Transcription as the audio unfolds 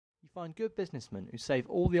find good businessmen who save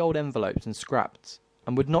all the old envelopes and scraps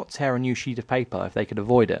and would not tear a new sheet of paper if they could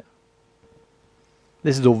avoid it.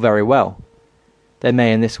 This is all very well. They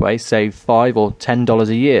may in this way save $5 or $10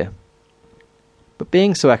 a year. But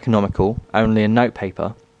being so economical, only in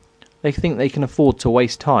notepaper, they think they can afford to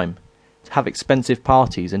waste time, to have expensive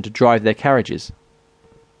parties and to drive their carriages.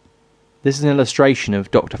 This is an illustration of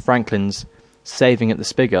Dr. Franklin's saving at the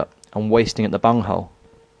spigot and wasting at the bunghole.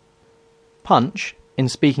 Punch, in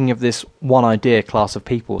speaking of this one-idea class of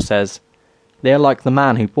people, says, "They are like the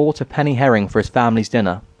man who bought a penny herring for his family's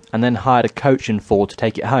dinner and then hired a coach and four to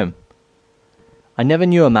take it home. I never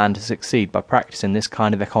knew a man to succeed by practicing this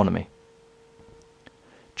kind of economy."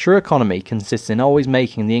 True economy consists in always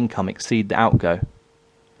making the income exceed the outgo.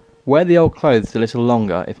 Wear the old clothes a little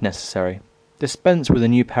longer, if necessary. Dispense with a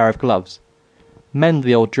new pair of gloves. Mend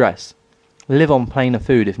the old dress. Live on plainer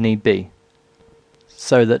food if need be.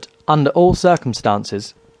 So that, under all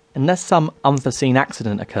circumstances, unless some unforeseen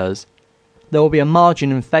accident occurs, there will be a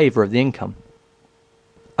margin in favour of the income.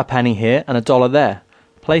 A penny here and a dollar there,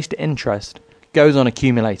 placed at interest, goes on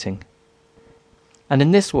accumulating. And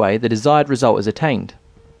in this way the desired result is attained.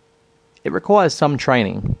 It requires some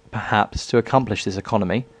training, perhaps, to accomplish this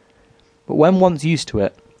economy, but when once used to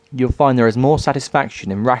it, you'll find there is more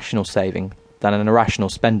satisfaction in rational saving than in irrational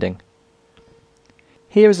spending.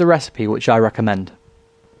 Here is a recipe which I recommend.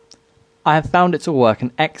 I have found it to work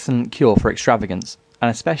an excellent cure for extravagance,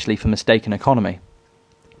 and especially for mistaken economy.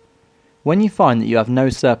 When you find that you have no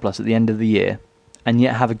surplus at the end of the year, and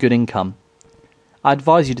yet have a good income, I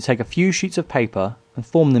advise you to take a few sheets of paper and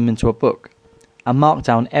form them into a book, and mark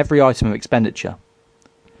down every item of expenditure.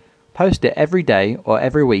 Post it every day or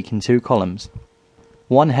every week in 2 columns,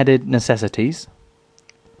 one headed necessities,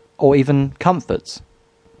 or even comforts,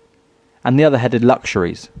 and the other headed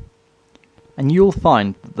luxuries, and you will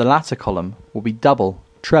find that the latter column will be double,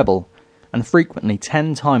 treble, and frequently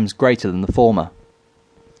 10 times greater than the former.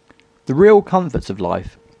 The real comforts of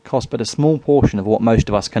life cost but a small portion of what most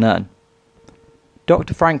of us can earn.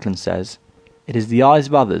 Dr. Franklin says, "It is the eyes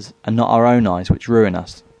of others and not our own eyes which ruin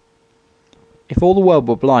us." If all the world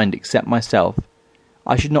were blind except myself,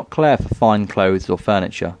 I should not care for fine clothes or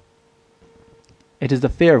furniture. It is the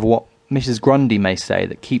fear of what Mrs. Grundy may say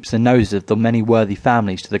that keeps the noses of the many worthy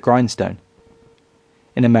families to the grindstone.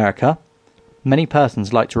 In America, many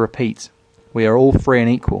persons like to repeat, "We are all free and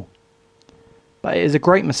equal." But it is a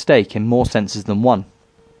great mistake in more senses than one.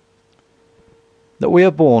 That we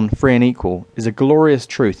are born free and equal is a glorious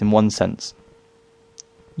truth in one sense.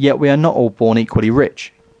 Yet we are not all born equally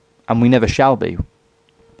rich, and we never shall be.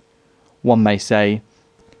 One may say,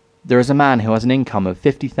 "There is a man who has an income of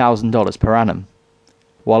 $50,000 per annum,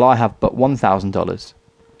 while I have but $1,000.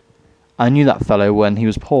 I knew that fellow when he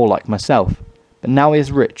was poor like myself, but now he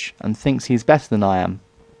is rich and thinks he is better than I am.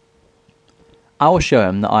 I will show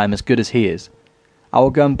him that I am as good as he is. I will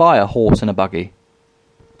go and buy a horse and a buggy.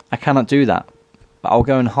 I cannot do that, but I will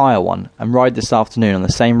go and hire one and ride this afternoon on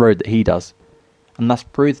the same road that he does, and thus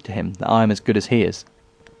prove to him that I am as good as he is."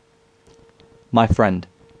 My friend,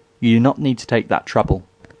 you do not need to take that trouble.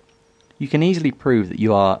 You can easily prove that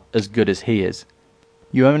you are as good as he is.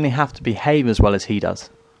 You only have to behave as well as he does,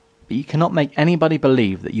 but you cannot make anybody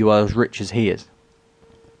believe that you are as rich as he is.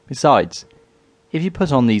 Besides, if you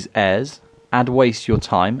put on these airs, and waste your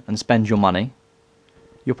time and spend your money,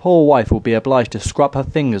 your poor wife will be obliged to scrub her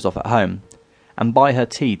fingers off at home, and buy her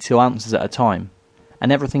tea 2 ounces at a time,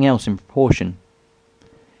 and everything else in proportion.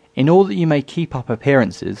 In order that you may keep up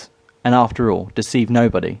appearances, and after all, deceive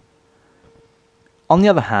nobody. On the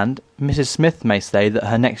other hand, Mrs. Smith may say that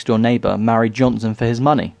her next-door neighbour married Johnson for his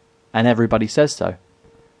money, and everybody says so.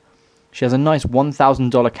 She has a nice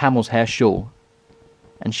 $1,000 camel's hair shawl,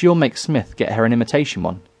 and she will make Smith get her an imitation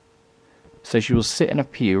one. So she will sit in a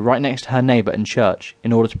pew right next to her neighbour in church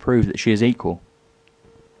in order to prove that she is equal.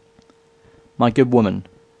 My good woman,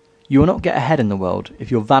 you will not get ahead in the world if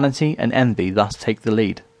your vanity and envy thus take the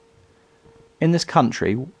lead. In this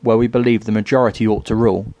country, where we believe the majority ought to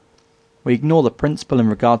rule, we ignore the principle in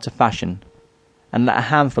regard to fashion, and let a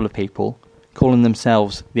handful of people, calling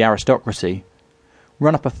themselves the aristocracy,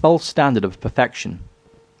 run up a false standard of perfection.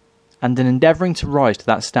 And in endeavouring to rise to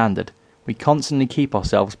that standard, we constantly keep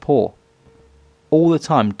ourselves poor, all the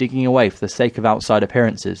time digging away for the sake of outside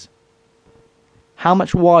appearances. How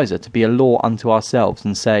much wiser to be a law unto ourselves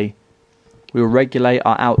and say, "We will regulate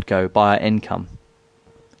our outgo by our income,"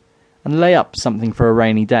 and lay up something for a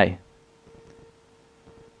rainy day.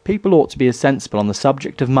 People ought to be as sensible on the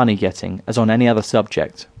subject of money getting as on any other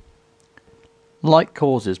subject. Like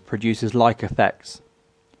causes produces like effects.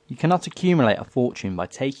 You cannot accumulate a fortune by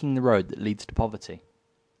taking the road that leads to poverty.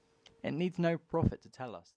 It needs no prophet to tell us